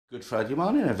Good Friday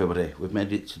morning, everybody. We've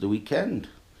made it to the weekend.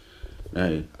 Now,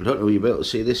 I don't know if you'll be able to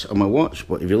see this on my watch,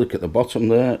 but if you look at the bottom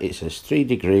there, it says 3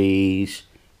 degrees,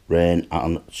 rain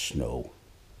and snow.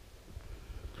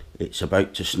 It's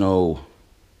about to snow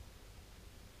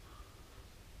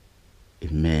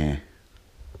in May.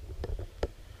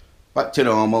 Back to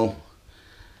normal.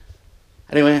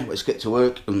 Anyway, let's get to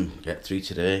work and get through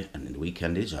today, and the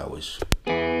weekend is ours.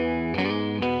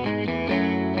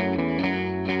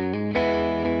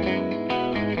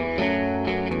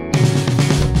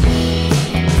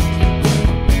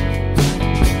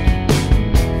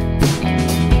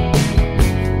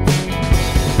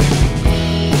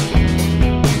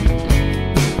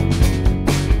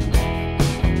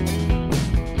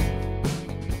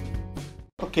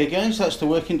 Okay guys, that's the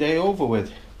working day over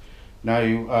with.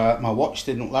 Now, my watch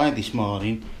didn't lie this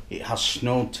morning. It has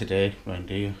snowed today round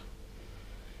here.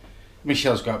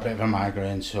 Michelle's got a bit of a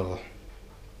migraine, so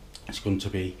it's going to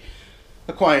be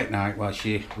a quiet night while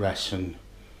she rests and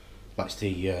lets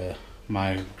the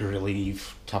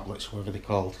relief tablets, whatever they're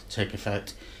called, take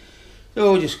effect.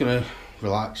 So we're just going to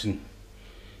relax and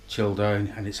chill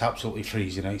down, and it's absolutely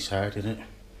freezing outside, isn't it?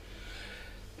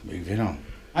 Moving on.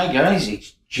 Hi guys,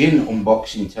 it's gin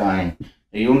unboxing time.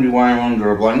 Now you wonder why I'm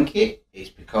under a blanket? It's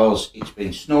because it's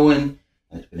been snowing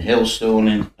and it's been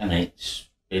hailstoning and it's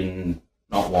been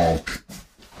not warm.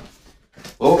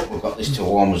 But we've got this to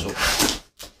warm us up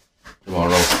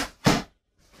tomorrow.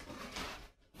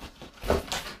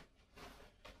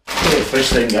 Okay,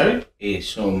 first thing out is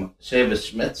some Savour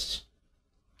Smith's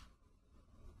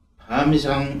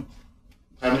Parmesan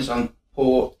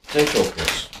pork potato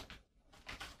crust.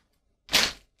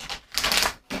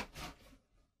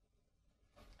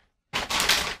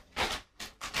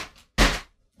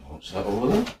 That over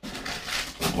there.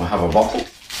 We'll have a bottle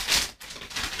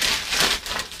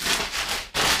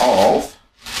of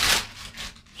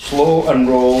Slow and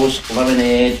Rose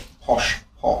Lemonade Posh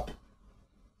Pop.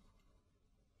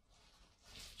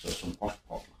 So some Posh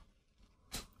Pop.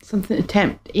 Something to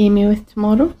tempt Amy with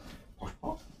tomorrow. Posh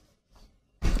Pop.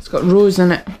 It's got rose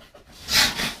in it.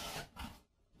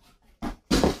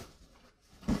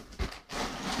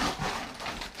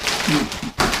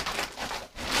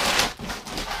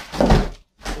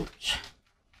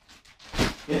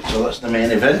 So that's the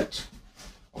main event.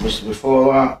 Obviously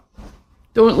before that,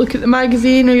 Don't look at the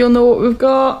magazine or you'll know what we've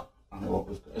got. I know what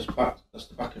we've got. That's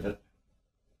the back of it.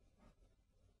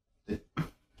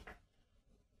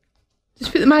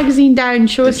 Just put the magazine down,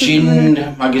 show us the gin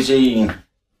magazine.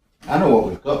 I know what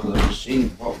we've got, but I've just seen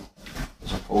the bottom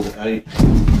as I pulled it out.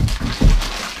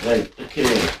 Right,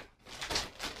 okay.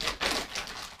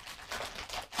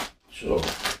 So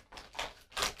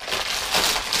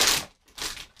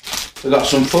we got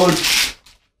some fudge.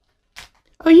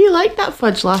 Oh, you liked that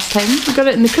fudge last time. We got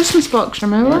it in the Christmas box,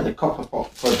 remember? Yeah, the copper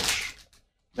pot fudge.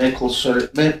 Maple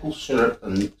syrup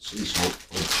and sea salt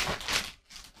fudge.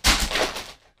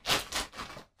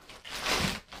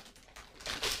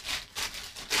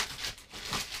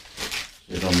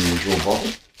 So it's on the usual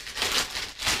bottle.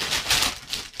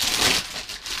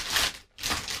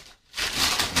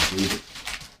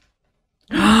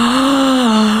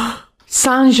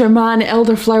 Saint-Germain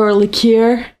elderflower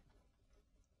liqueur.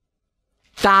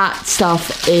 That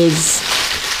stuff is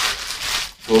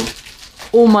Good.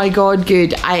 oh my god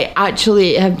good. I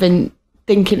actually have been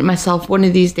thinking to myself, one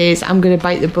of these days I'm going to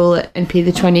bite the bullet and pay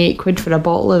the 28 quid for a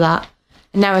bottle of that,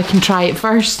 and now I can try it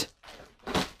first.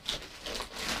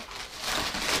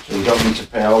 So you don't need to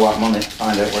pay all that money to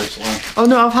find out what it's like. Oh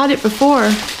no, I've had it before.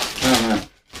 No.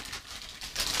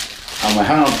 And we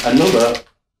have another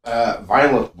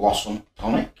Violet Blossom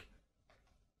tonic.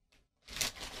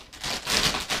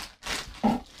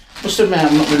 Must admit,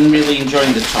 I've not been really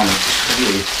enjoying the tonics, have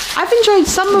you? I've enjoyed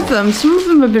some of them. Some of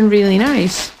them have been really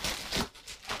nice.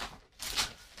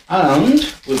 And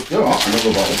we've got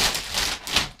another bottle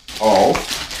of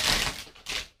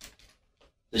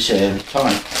the same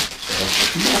tonic. So we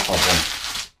can more of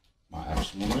one. Might have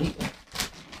some later.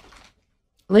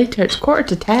 Later, it's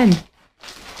 9:45.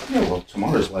 Yeah, well,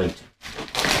 tomorrow's late.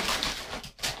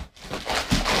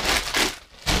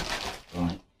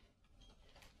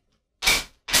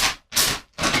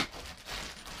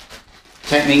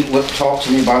 Technique taught to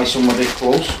me by somebody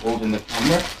close holding the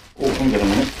camera. Oh, hang on a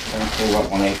minute, don't pull that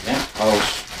one out yet,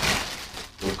 because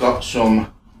we've got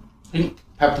some pink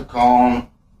peppercorn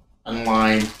and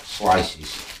lime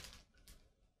slices.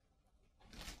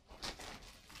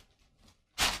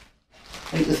 I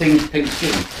think the thing's pink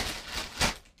too.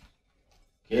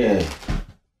 Okay,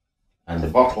 and the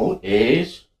bottle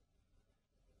is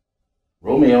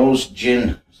Romeos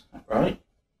gin, is that right?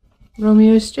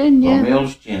 Romeos gin, yeah.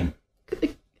 Romeos gin.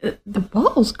 The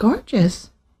bottle's gorgeous.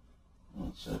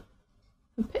 It's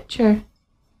The picture.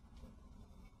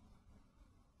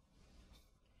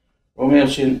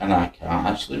 romeos, and I can't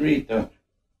actually read that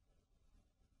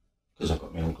because I've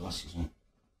got my own glasses on.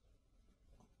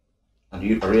 And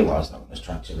I realise that when I was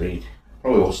trying to read.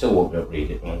 Probably still won't be able to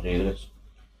read it when I do this.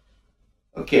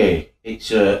 Okay, it's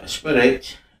a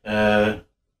spirit. Hang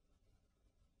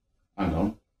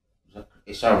on.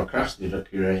 It's either crafted or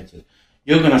curated.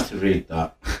 You're going to have to read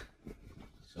that.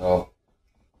 So,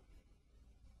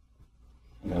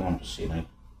 hang on, I'm just seeing it.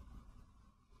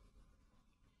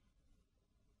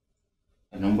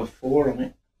 A number 4 on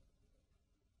it.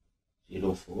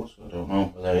 04, so I don't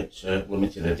know whether it's a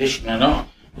limited edition or not.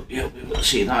 But you'll be able to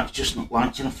see that. It's just not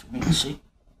light enough for me to see.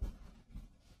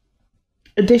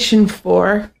 Edition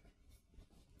 4.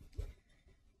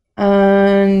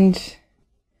 And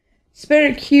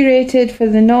spirit curated for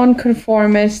the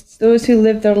non-conformists, those who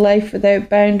live their life without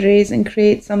boundaries and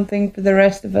create something for the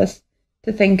rest of us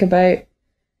to think about.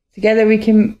 Together we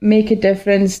can make a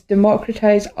difference,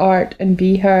 democratize art and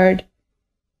be heard.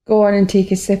 Go on and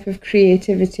take a sip of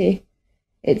creativity.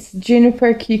 It's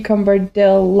juniper, cucumber,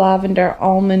 dill, lavender,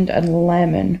 almond and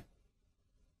lemon.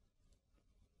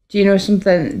 Do you know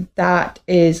something? That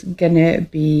is gonna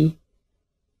be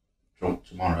Drunk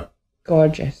tomorrow.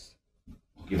 gorgeous.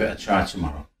 I'll give it a try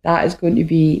tomorrow. That is going to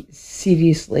be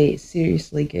seriously,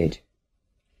 seriously good.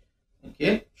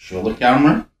 Okay, show the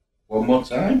camera one more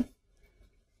time.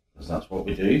 Because that's what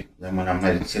we do. Then when I'm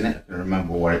editing it, I can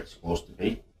remember where it's supposed to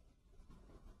be.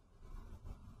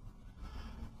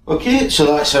 Okay, so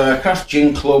that's our Craft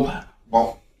Gin Club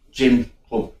box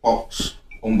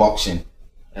unboxing.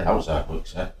 Yeah, that was our quick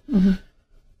set.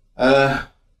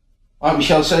 Like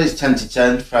Michelle said, it's 10 to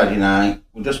 10 Friday night.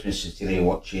 We've just been sitting here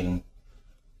watching,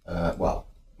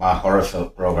 my horror film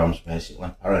programs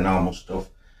basically, paranormal stuff.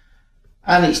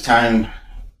 And it's time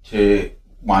to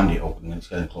wind it up, and it's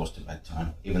getting close to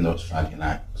bedtime, even though it's Friday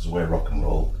night, because we're rock and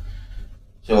roll.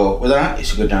 So with that,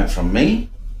 it's a good night from me.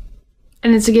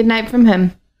 And it's a good night from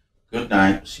him. Good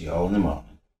night. See you all in the morning.